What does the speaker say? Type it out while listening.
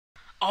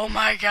Oh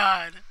my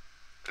god.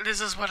 This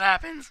is what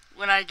happens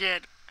when I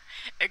get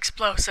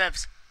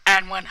explosives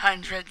and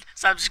 100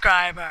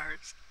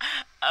 subscribers.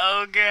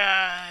 Oh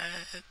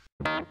god.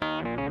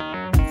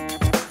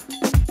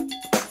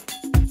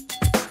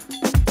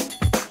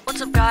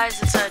 What's up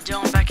guys, it's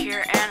Dylan back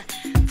here, and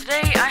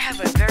today I have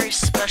a very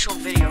special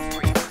video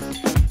for you.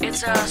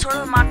 It's sort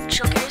of a mod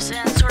showcase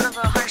and sort of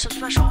a 100 sub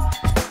special.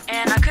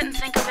 And I couldn't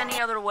think of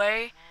any other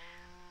way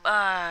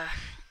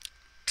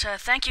to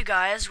thank you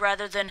guys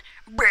rather than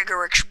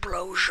bigger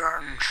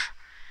explosions.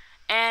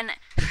 And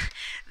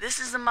this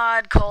is the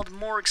mod called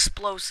More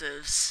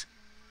Explosives.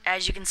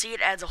 As you can see,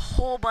 it adds a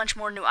whole bunch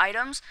more new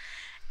items.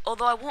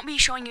 Although I won't be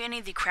showing you any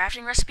of the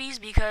crafting recipes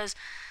because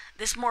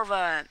this is more of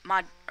a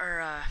mod or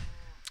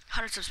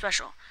 100 sub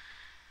special.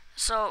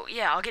 So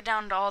yeah, I'll get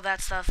down to all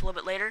that stuff a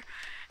little bit later.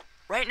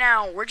 Right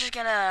now, we're just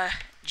gonna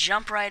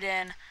jump right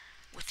in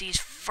with these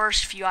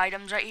first few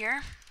items right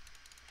here.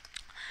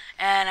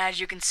 And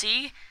as you can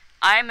see,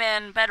 I'm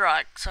in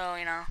Bedrock, so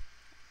you know,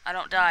 I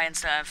don't die and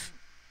stuff.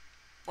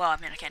 Well, I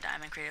mean, I can't die,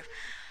 I'm in creative.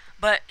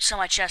 But so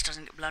my chest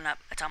doesn't get blown up.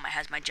 It's on my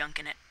has my junk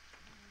in it.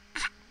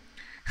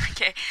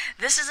 Okay,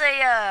 this is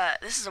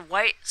a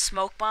white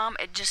smoke bomb.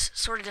 It just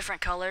sort of different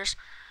colors.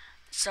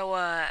 So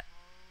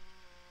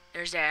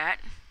there's that.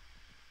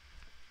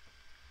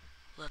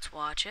 Let's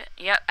watch it.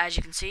 Yep, as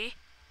you can see,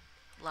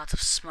 lots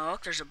of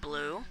smoke. There's a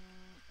blue,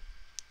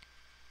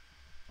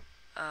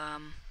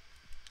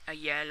 a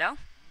yellow.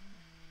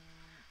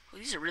 Oh,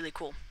 these are really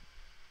cool.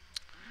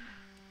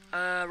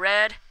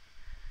 Red,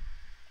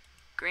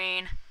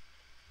 green,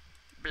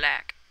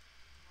 black.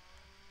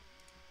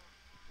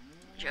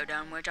 Show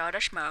done with all the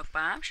smoke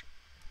bombs.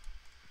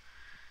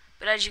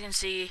 But as you can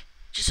see,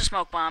 just a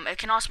smoke bomb. It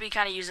can also be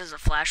kind of used as a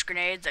flash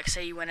grenade. Like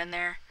say you went in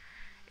there.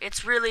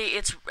 It's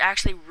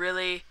actually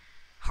really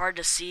hard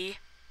to see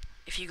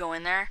if you go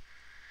in there.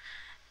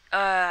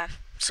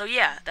 So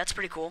yeah, that's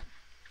pretty cool.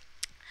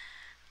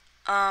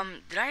 I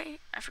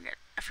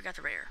forgot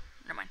the rare.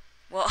 Never mind.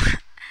 Well,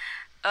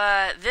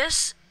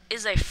 this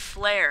is a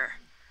flare.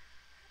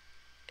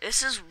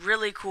 This is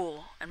really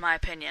cool in my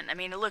opinion. I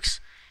mean, it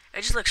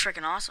just looks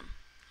freaking awesome.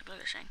 Look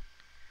at this thing.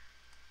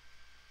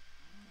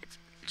 It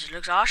just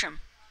looks awesome.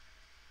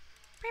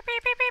 Beep,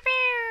 beep, beep, beep,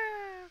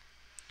 beep.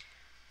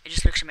 It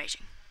just looks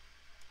amazing.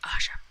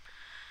 Awesome.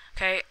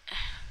 Okay.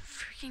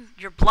 Freaking,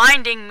 you're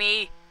blinding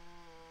me.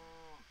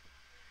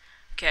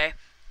 Okay.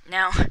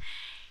 Now,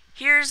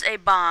 here's a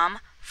bomb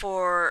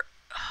for...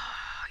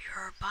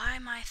 you're by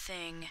my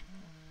thing.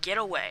 Get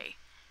away.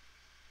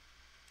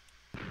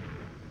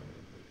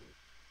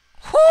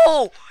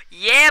 Whoo!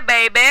 Yeah,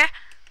 baby!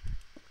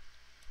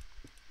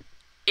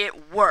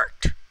 It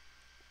worked.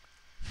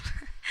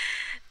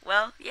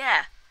 Well,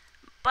 yeah.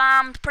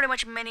 Bomb's pretty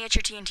much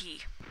miniature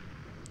TNT.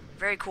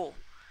 Very cool.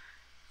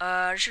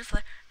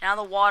 Now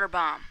the water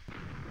bomb.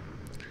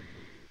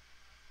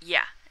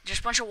 Yeah, just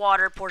a bunch of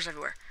water pours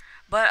everywhere.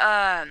 But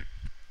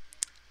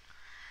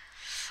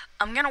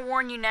I'm gonna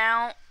warn you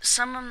now.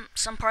 Some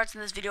parts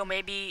in this video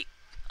may be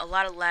a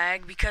lot of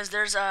lag because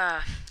there's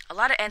a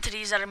lot of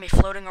entities that are gonna be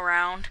floating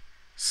around.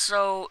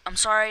 So I'm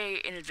sorry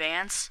in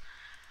advance,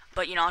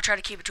 but you know I'll try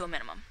to keep it to a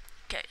minimum.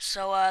 Okay,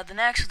 so the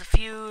next is the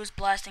fuse,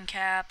 blasting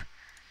cap,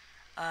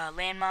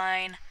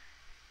 landmine,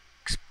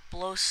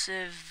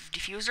 explosive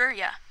diffuser.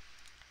 Yeah.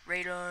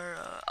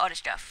 Radar, all this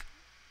stuff.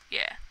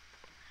 Yeah.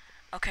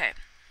 Okay.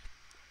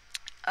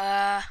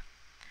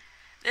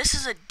 This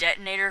is a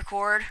detonator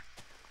cord.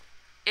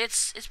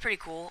 It's pretty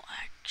cool,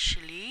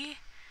 actually.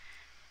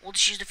 We'll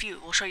just use the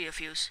fuse. We'll show you the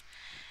fuse.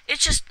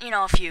 It's just, you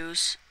know, a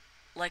fuse.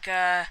 Like,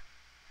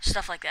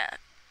 stuff like that.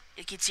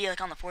 You can see, like,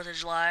 on the 4th of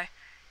July.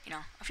 You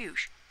know, a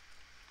fuse.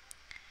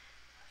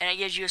 And it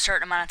gives you a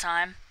certain amount of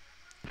time.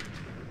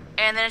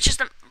 And then it's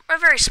just a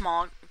very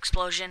small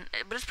explosion,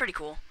 but it's pretty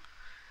cool.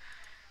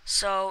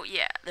 So,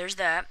 yeah, there's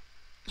that.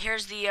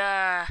 Here's the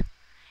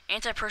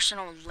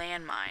anti-personnel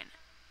landmine.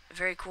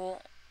 Very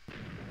cool.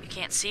 You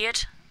can't see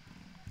it.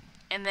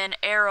 And then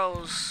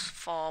arrows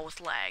fall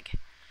with lag.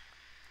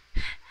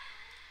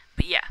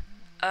 But yeah.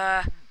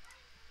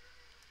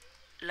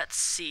 Let's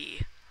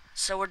see.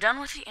 So we're done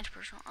with the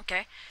anti-personnel.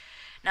 Okay.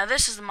 Now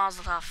this is the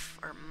Mazel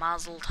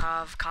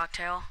Tov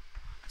cocktail.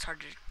 It's hard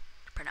to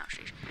pronounce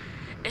these.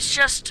 It's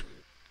just...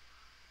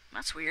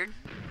 That's weird.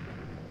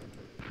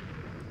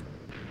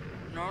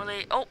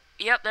 Normally, oh,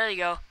 yep, there you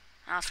go.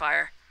 That's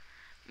fire.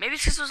 Maybe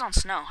it's because it was on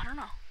snow. I don't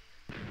know.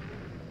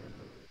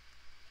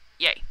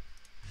 Yay.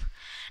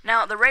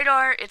 Now the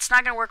radar, it's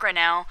not gonna work right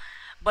now,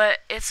 but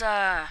it's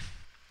to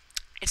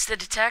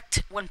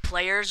detect when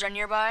players are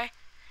nearby.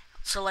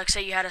 So, like,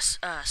 say you had a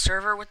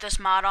server with this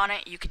mod on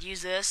it, you could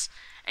use this,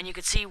 and you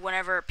could see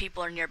whenever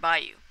people are nearby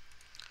you.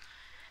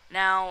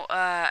 Now,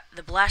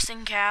 the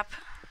blasting cap.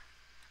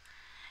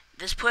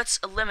 This puts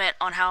a limit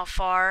on how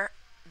far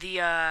the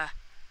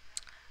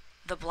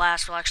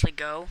blast will actually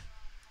go.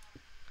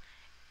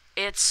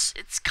 It's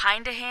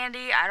kind of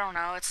handy. I don't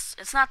know.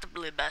 It's not the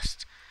really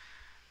best.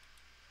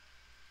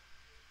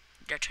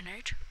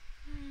 Detonate?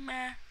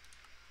 Meh.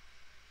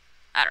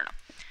 I don't know.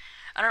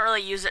 I don't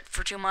really use it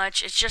for too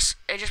much. It just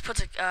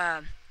puts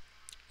a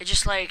it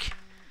just like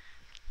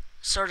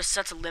sort of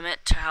sets a limit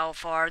to how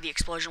far the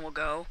explosion will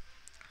go.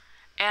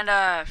 And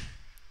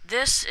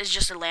this is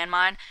just a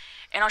landmine,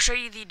 and I'll show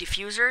you the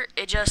diffuser.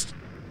 It just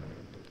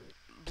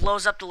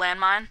blows up the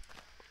landmine.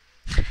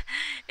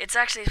 It's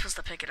actually supposed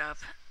to pick it up.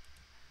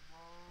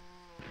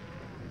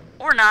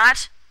 Or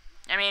not.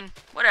 I mean,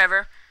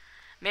 whatever.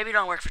 Maybe it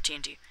don't work for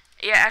TNT.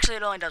 Yeah, actually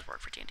it only does work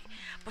for TNT.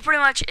 But pretty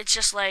much it's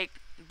just like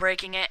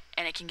breaking it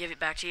and it can give it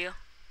back to you.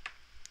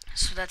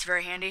 So that's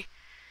very handy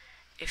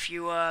if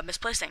you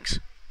misplace things.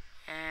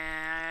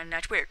 And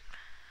that's weird.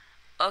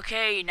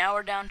 Okay, now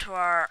we're down to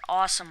our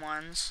awesome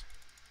ones.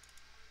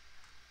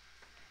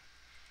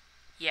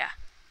 Yeah,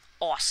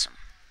 awesome.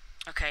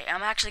 Okay,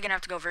 I'm actually gonna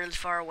have to go really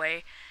far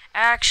away.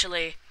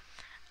 Actually,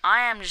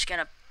 I am just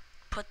gonna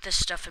put this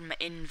stuff in my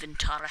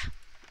inventory.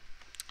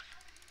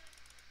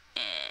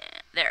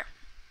 There.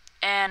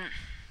 And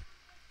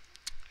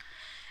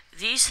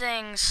these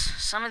things,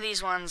 some of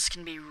these ones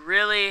can be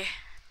really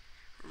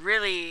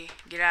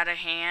get out of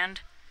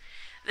hand.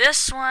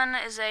 This one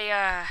is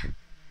a,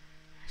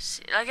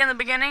 like in the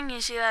beginning,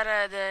 you see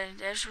that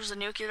this was a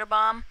nuclear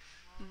bomb,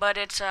 but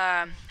it's,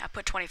 I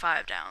put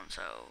 25 down,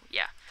 so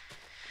yeah.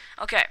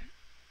 Okay.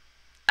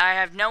 I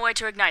have no way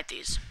to ignite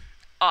these.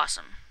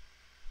 Awesome.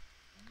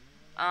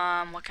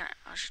 What can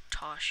I'll just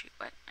toss you,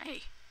 what?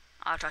 Hey,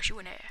 I'll toss you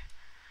in there.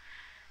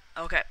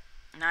 Okay,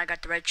 now I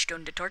got the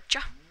redstone to torch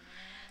ya.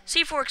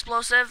 C4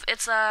 explosive,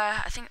 it's,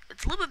 I think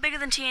it's a little bit bigger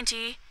than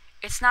TNT.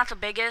 It's not the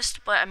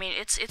biggest, but I mean,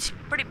 it's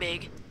pretty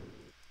big.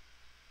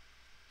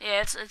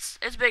 Yeah,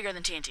 it's bigger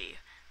than TNT.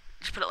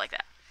 Just put it like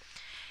that.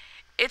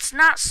 It's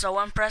not so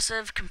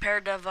impressive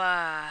compared to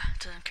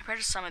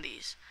some of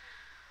these.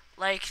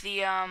 Like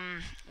the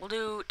we'll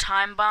do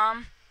time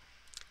bomb.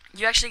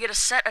 You actually get to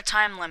set a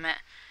time limit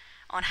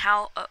on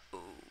how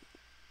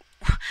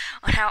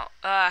on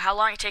how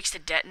long it takes to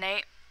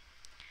detonate.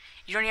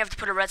 You don't even have to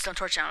put a redstone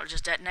torch down; it'll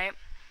just detonate,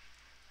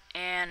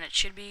 and it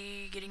should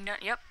be getting done.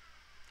 Yep.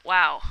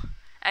 Wow.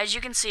 As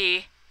you can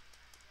see,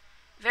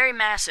 very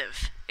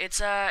massive. It's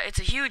a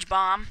huge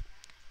bomb.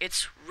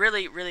 It's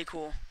really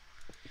cool.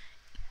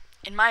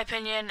 In my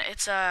opinion,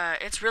 it's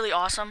really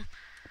awesome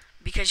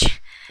because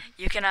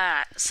you can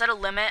set a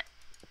limit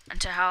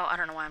to how, I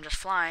don't know why I'm just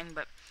flying,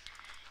 but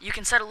you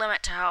can set a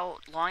limit to how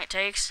long it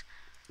takes.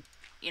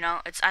 You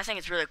know, I think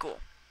it's really cool.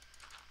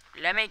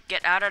 Let me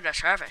get out of the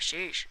surface,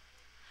 sheesh.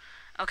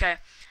 Okay,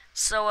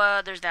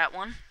 so there's that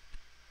one.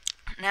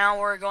 Now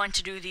we're going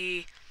to do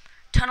the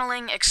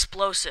tunneling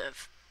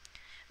explosive.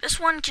 This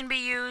one can be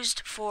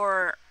used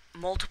for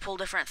multiple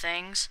different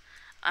things.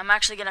 I'm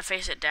actually gonna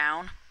face it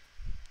down,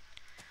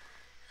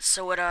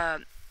 so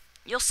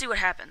you'll see what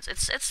happens.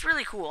 It's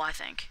really cool, I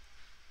think.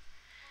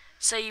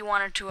 Say you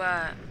wanted to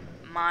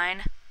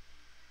mine.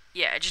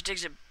 Yeah, it just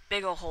digs a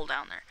big old hole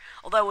down there.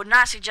 Although I would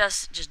not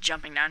suggest just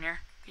jumping down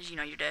here, because you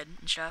know you're dead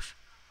and stuff.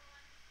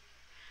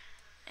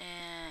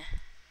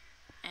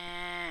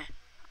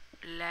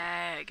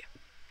 Lag.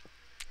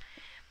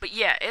 But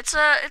yeah, it's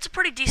a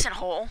pretty decent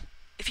hole.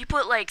 If you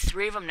put like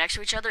 3 of them next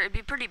to each other, it'd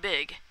be pretty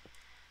big.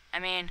 I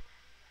mean,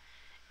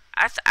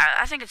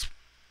 I think it's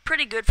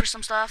pretty good for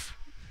some stuff,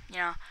 you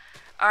know.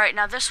 Alright,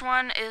 now this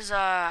one is,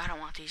 I don't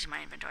want these in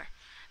my inventory.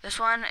 This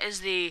one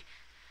is the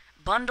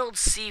bundled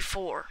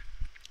C4.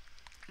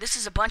 This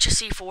is a bunch of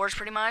C4s,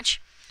 pretty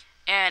much,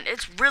 and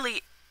it's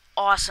really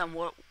awesome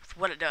what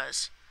it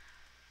does.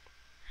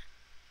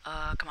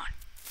 Come on.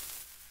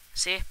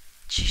 See?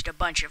 It's just a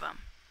bunch of them.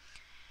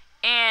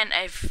 And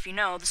if you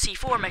know, the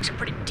C4 makes a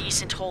pretty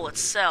decent hole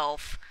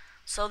itself.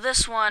 So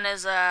this one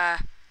is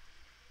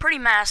pretty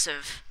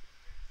massive.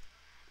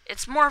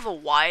 It's more of a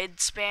wide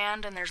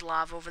span, and there's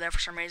lava over there for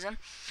some reason.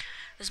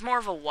 It's more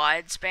of a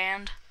wide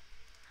span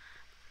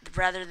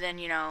rather than,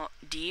 you know,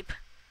 deep.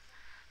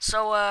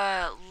 So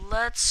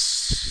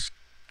let's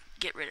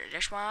get rid of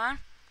this one.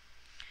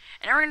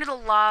 And then we're gonna do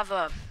the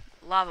lava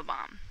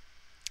bomb.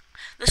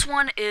 This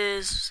one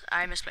is,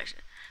 I misplaced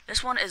it.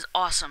 This one is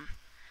awesome.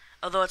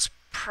 Although it's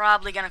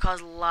probably gonna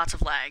cause lots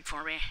of lag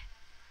for me.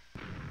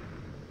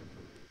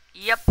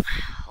 Yep,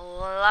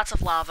 lots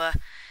of lava.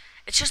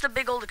 It's just a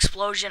big old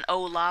explosion.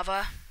 Oh,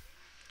 lava.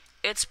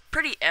 It's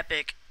pretty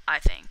epic, I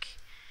think.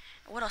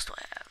 What else do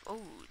I have?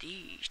 Oh,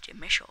 these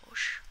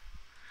missiles.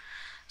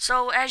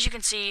 So as you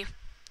can see,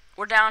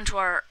 we're down to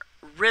our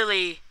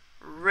really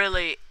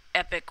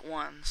epic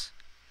ones.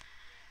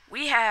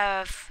 We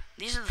have,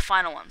 these are the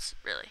final ones,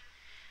 really,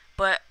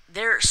 but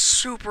they're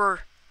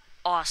super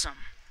awesome.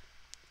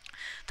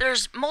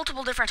 There's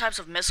multiple different types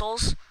of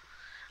missiles,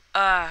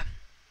 and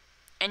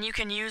you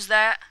can use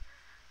that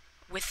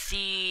with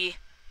the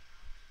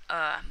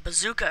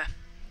bazooka.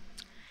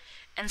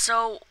 And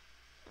so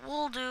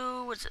we'll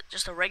do, what's it,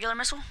 just a regular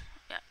missile?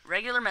 Yeah,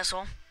 regular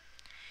missile.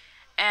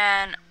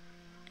 And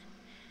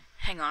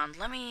hang on,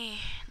 let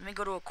me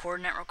go to a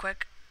coordinate real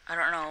quick. I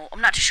don't know,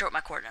 I'm not too sure what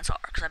my coordinates are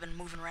because I've been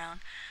moving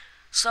around.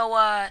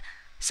 So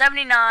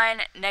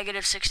 79,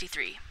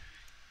 -63.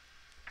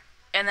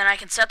 And then I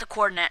can set the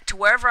coordinate to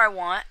wherever I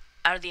want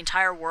out of the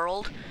entire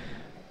world.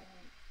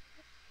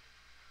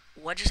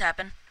 what just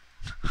happened?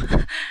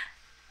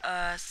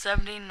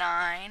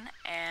 79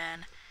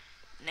 and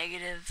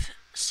negative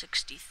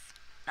 60,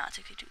 not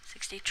 62,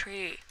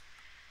 63.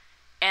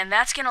 And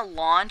that's gonna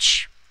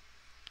launch,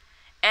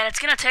 and it's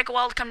gonna take a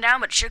while to come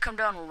down, but it should come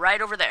down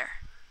right over there.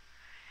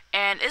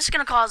 And it's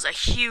gonna cause a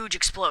huge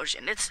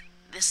explosion.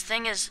 This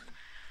thing is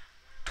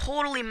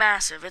totally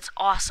massive. It's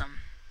awesome.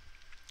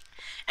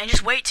 And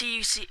just wait till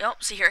you see. Oh,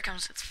 see, here it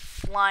comes. It's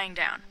flying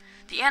down.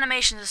 The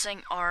animations of this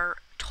thing are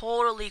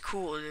totally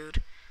cool,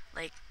 dude.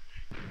 Like,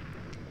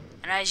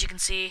 and as you can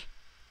see,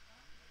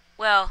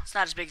 well, it's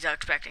not as big as I was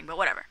expecting, but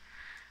whatever.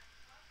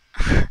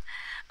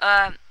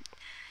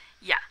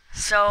 Yeah.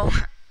 So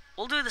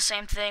we'll do the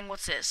same thing.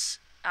 What's this?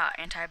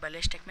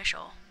 Anti-ballistic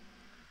missile.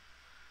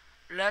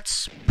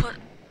 Let's put.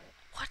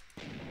 What?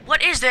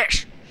 What is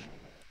this?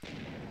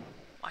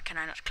 Why can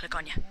I not click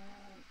on you?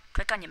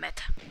 Click on you,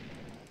 mate.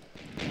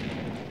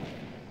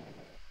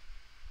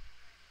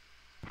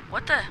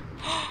 What the?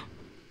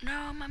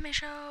 No, my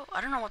missile.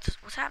 I don't know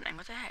what's happening.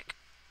 What the heck?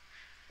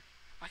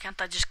 Why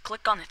can't I just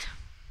click on it?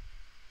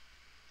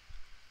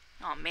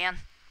 Oh man.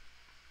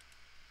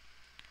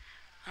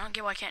 I don't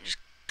get why I can't just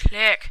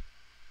click.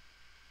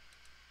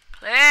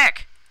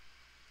 Click!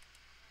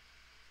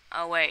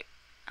 Oh wait.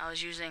 I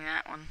was using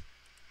that one.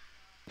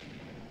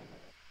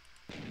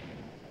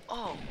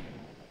 Oh.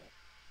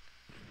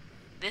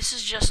 This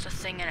is just a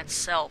thing in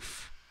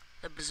itself.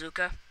 The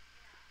bazooka.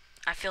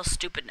 I feel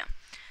stupid now.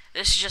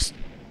 This is just...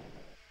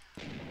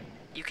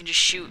 You can just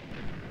shoot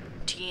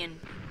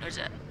what is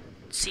it?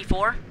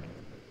 C4?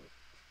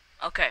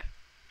 Okay.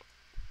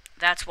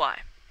 That's why.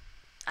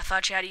 I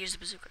thought you had to use the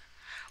bazooka.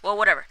 Well,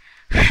 whatever.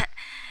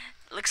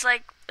 Looks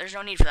like there's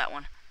no need for that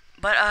one.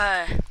 But,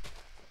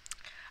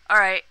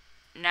 alright.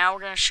 Now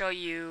we're gonna show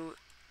you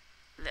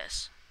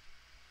this.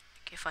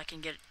 If I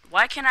can get...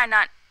 Why can I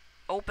not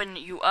open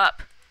you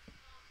up?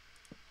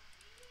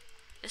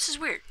 This is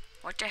weird.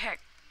 What the heck?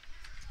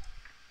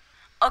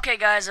 Okay,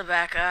 guys, I'm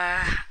back.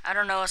 I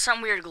don't know,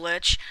 some weird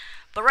glitch.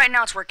 But right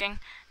now it's working.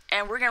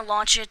 And we're gonna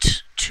launch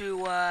it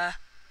to,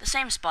 the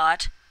same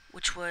spot,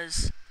 which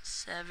was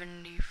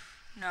 70...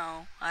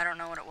 No, I don't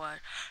know what it was.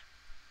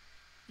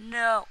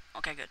 No.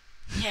 Okay, good.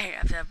 Yeah, you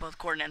have to have both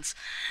coordinates.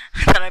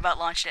 I thought I about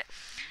launched it.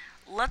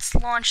 Let's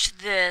launch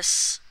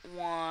this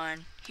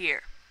one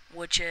here,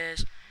 which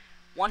is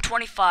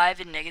 125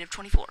 and negative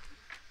 24.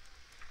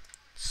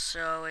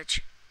 So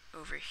it's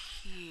over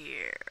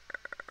here.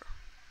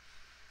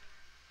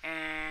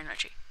 And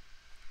let's see.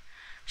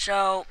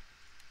 So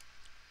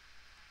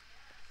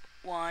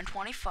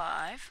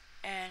 125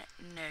 and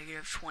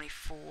negative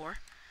 24.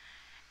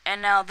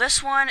 And now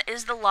this one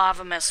is the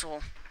lava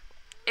missile.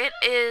 It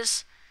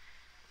is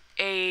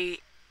a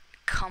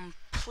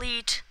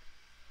complete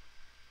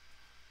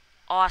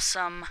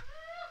awesome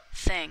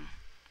thing.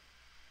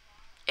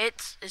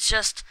 It's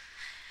just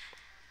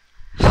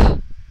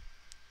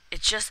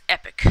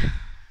epic. It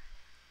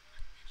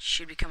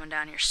should be coming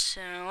down here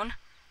soon.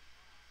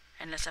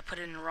 Unless I put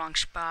it in the wrong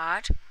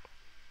spot.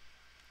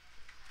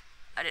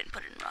 I didn't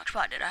put it in the wrong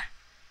spot, did I?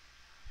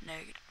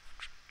 Negative.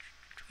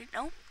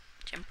 No,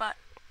 same spot.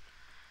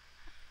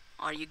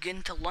 Are you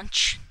getting to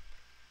lunch?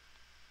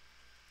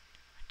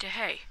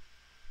 Hey.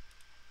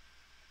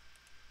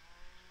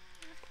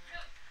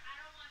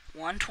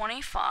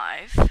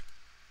 125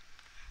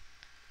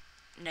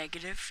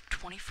 negative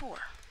 24.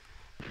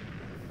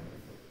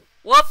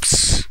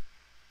 Whoops.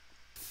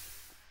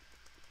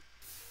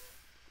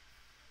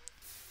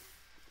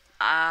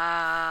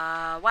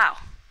 Wow.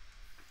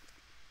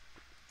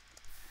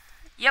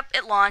 Yep,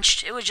 it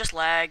launched. It was just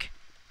lag.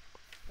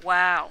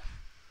 Wow.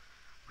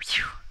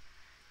 Whew.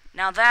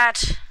 Now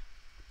that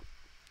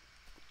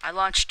I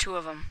launched 2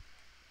 of them.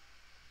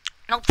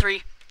 Nope,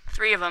 3.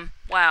 3 of them.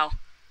 Wow.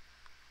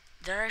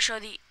 Did I show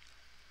the...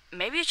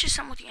 Maybe it's just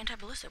something with the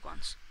anti-ballistic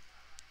ones.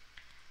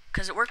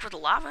 Because it worked with the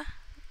lava?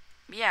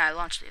 Yeah, I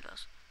launched 3 of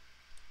those.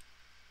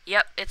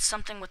 Yep, it's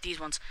something with these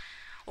ones.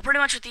 Well, pretty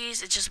much with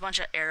these, it's just a bunch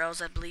of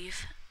arrows, I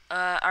believe.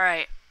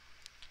 Alright.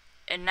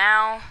 And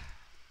now,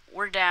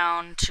 we're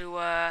down to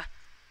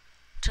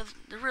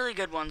the really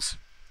good ones.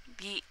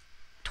 The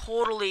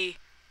totally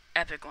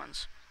epic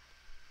ones.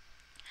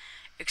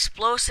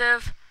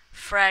 Explosive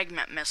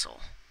fragment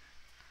missile.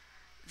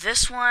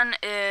 This one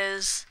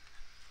is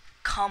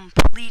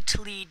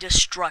completely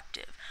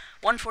destructive.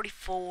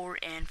 144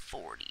 and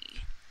 40.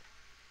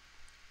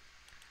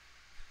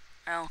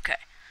 Okay.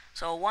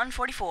 So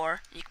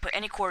 144, you can put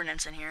any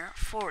coordinates in here.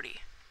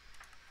 40.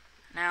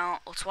 Now,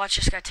 let's watch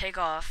this guy take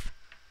off.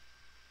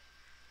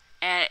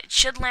 And it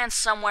should land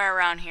somewhere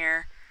around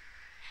here.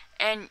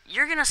 And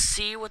you're gonna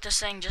see what this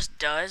thing just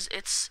does.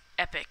 It's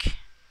epic.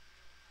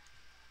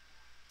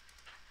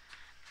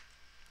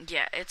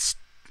 Yeah,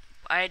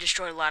 I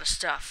destroyed a lot of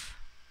stuff.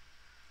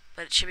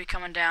 But it should be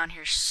coming down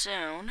here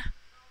soon.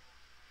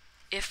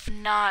 If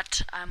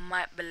not, I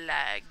might be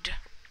lagged.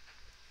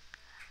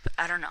 But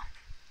I don't know.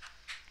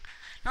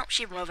 Nope,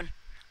 she's moving.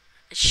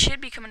 It should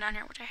be coming down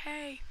here. What the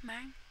hey,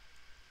 man?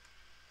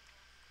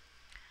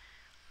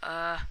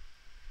 I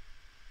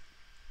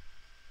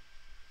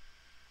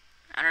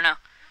don't know.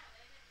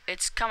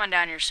 It's coming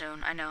down here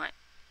soon, I know it.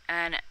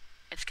 And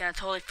it's gonna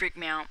totally freak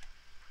me out.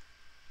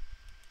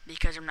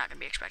 Because I'm not gonna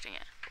be expecting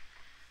it.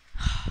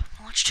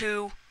 Launch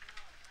 2.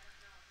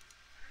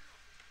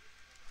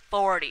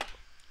 40.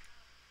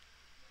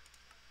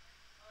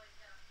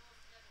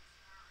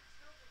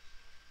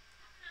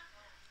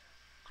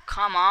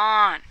 Come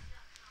on.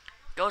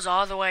 Goes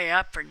all the way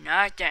up for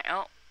nothing.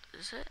 Oh,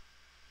 is it?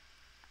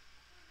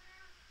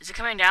 Is it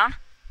coming down?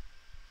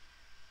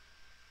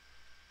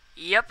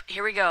 Yep,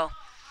 here we go.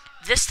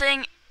 This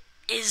thing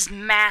is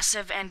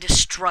massive and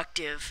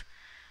destructive.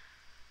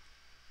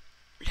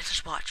 Let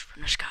us watch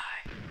from the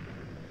sky.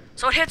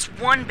 So it hits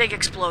one big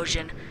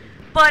explosion,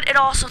 but it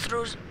also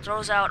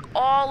throws out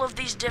all of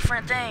these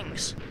different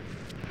things.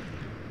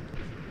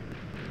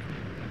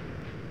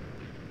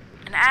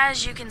 And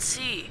as you can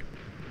see,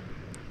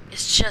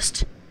 it's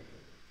just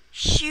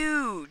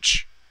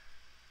huge.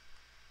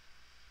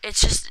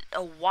 It's just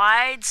a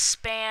wide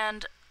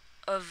span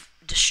of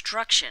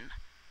destruction.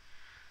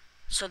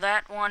 So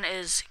that one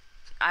is,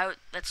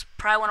 that's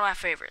probably one of my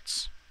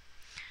favorites.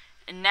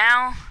 And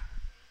now,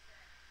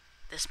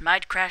 this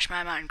might crash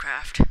my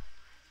Minecraft.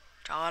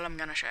 That's all I'm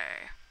gonna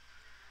say.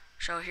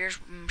 So here's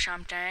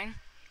something.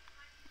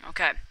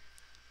 Okay.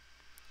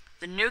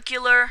 The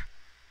nuclear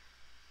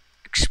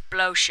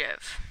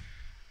explosive.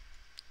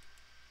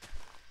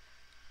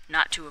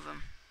 Not 2 of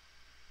them.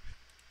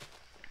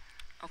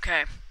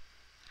 Okay.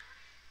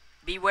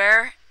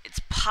 Beware, it's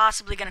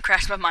possibly gonna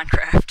crash my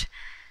Minecraft.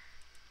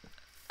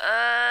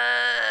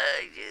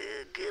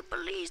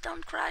 Please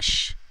don't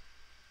crash.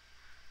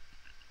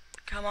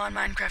 Come on,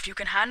 Minecraft, you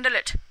can handle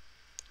it.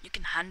 You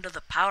can handle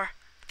the power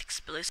of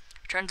explosive.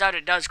 Turns out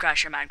it does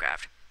crash your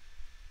Minecraft.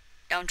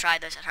 Don't try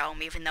this at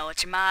home, even though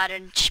it's a mod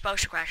and it's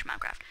supposed to crash your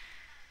Minecraft.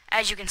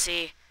 As you can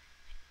see,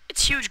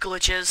 it's huge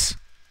glitches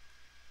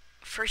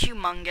for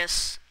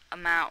humongous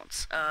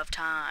amounts of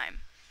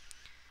time.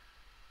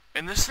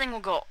 And this thing will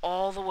go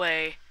all the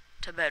way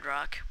to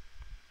bedrock.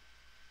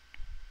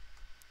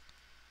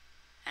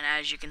 And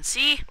as you can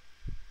see,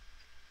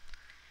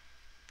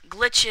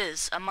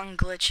 glitches among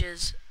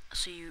glitches.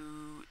 So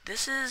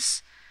this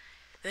is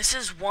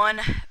one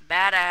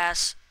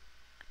badass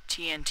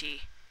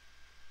TNT.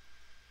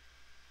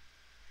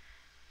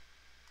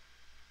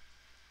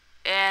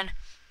 And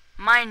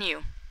mind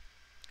you,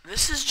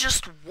 this is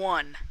just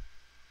one.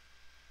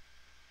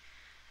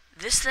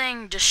 This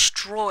thing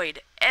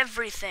destroyed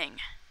everything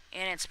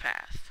in its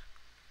path.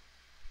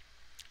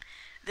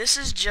 This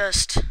is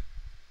just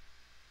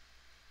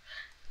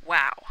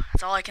wow.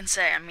 That's all I can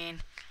say. I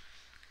mean,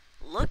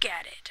 look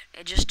at it.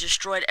 It just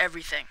destroyed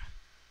everything.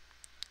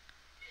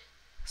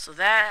 So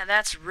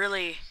that's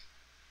really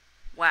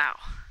wow.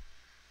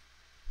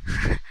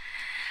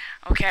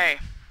 Okay.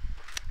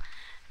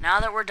 Now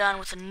that we're done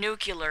with the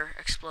nuclear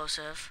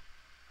explosive,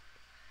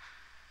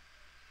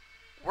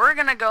 we're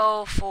gonna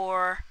go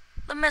for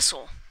the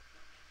missile.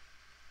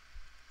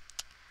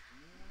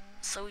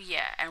 So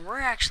yeah, and we're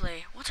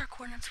actually, what's our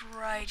coordinates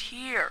right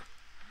here?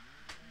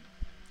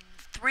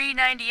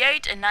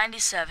 398 and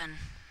 97.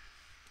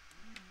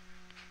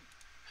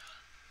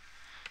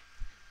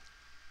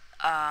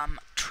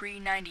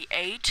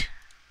 398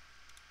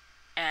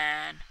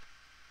 and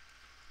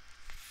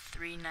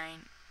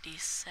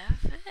 397?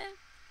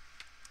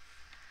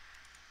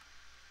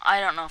 I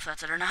don't know if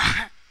that's it or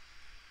not.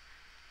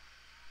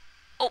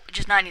 Oh,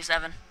 just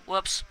 97.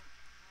 Whoops.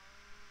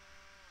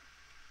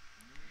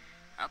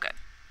 Okay.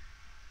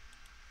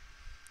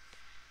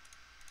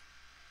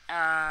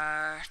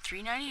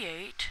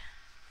 398,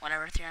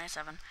 whatever,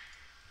 397,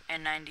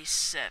 and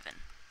 97.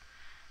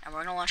 And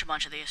we're gonna launch a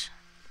bunch of these.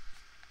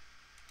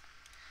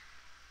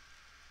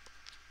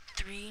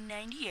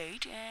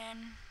 398 and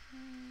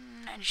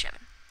 97.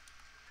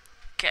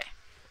 Okay.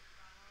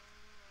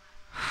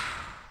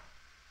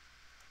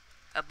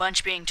 A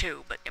bunch being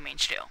 2, but I mean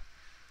still.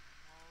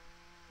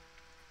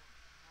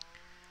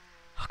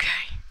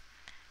 Okay.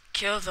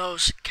 Kill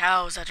those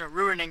cows that are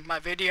ruining my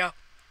video.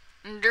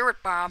 Do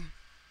it, Bob.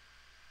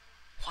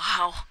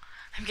 Wow,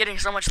 I'm getting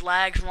so much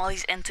lag from all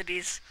these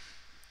entities.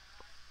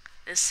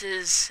 This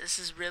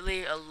is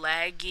really a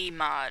laggy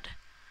mod.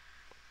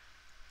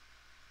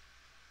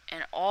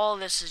 And all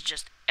this is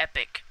just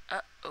epic.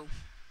 Uh-oh.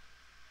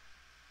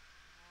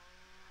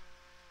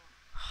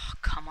 Oh,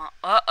 come on.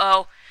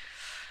 Uh-oh.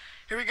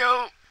 Here we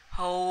go.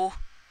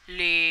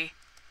 Holy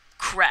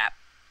crap.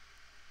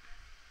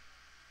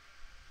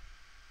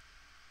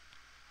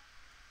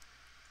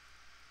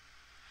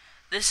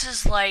 This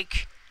is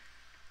like...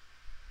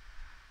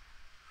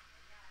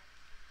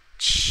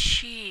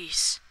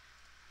 Jeez.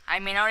 I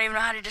mean, I don't even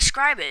know how to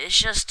describe it. It's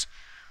just...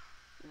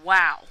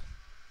 wow.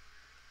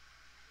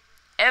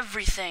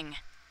 Everything.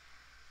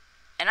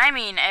 And I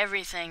mean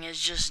everything is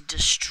just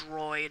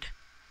destroyed.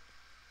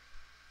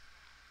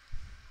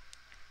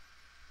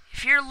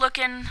 If you're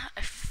looking...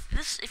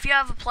 If you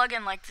have a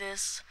plugin like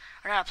this...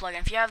 Or not a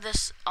plugin. If you have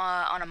this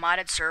on a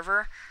modded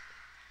server...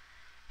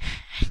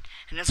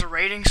 and it's a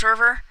raiding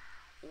server...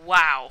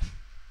 Wow.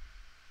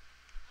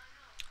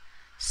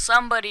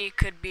 Somebody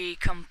could be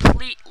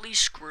completely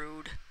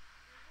screwed.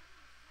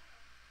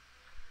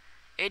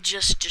 it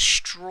just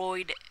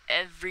destroyed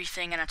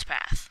everything in its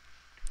path.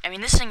 I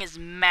mean, this thing is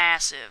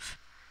massive.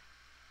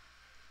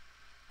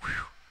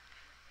 Whew.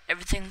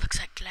 Everything looks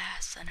like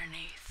glass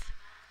underneath.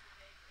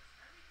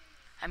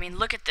 I mean,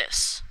 look at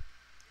this.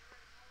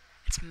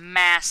 It's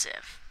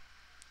massive.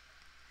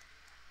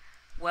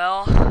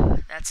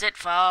 Well, that's it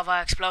for all of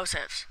our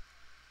explosives.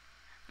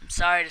 I'm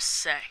sorry to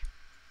say.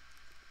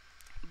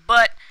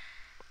 But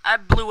I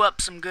blew up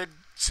some good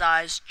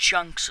sized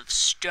chunks of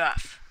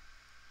stuff.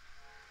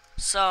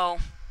 So,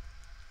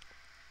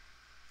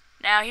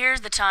 now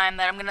here's the time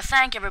that I'm going to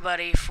thank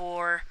everybody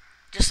for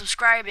just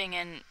subscribing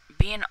and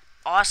being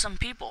awesome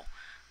people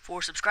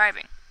for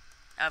subscribing.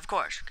 Of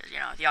course, because, you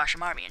know, the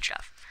awesome army and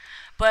stuff.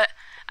 But,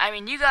 I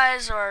mean, you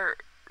guys are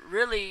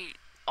really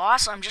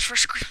awesome just for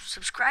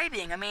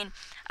subscribing. I mean,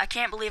 I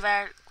can't believe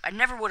I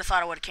never would have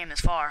thought I would have came this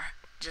far.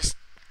 Just,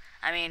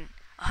 I mean,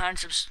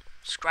 100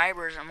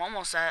 subscribers. I'm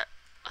almost at,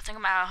 I think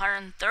I'm at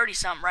 130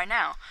 something right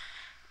now.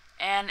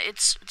 And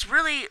it's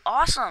really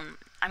awesome.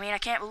 I mean, I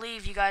can't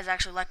believe you guys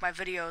actually like my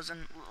videos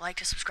and like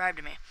to subscribe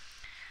to me.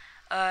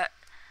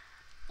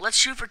 Let's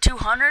shoot for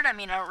 200. I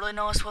mean, I don't really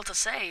know what to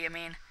say. I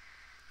mean,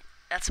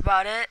 that's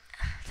about it.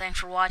 Thanks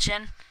for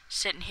watching.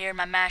 Sitting here in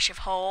my massive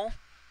hole.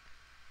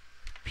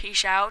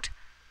 Peace out.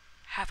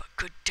 Have a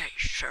good day,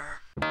 sir.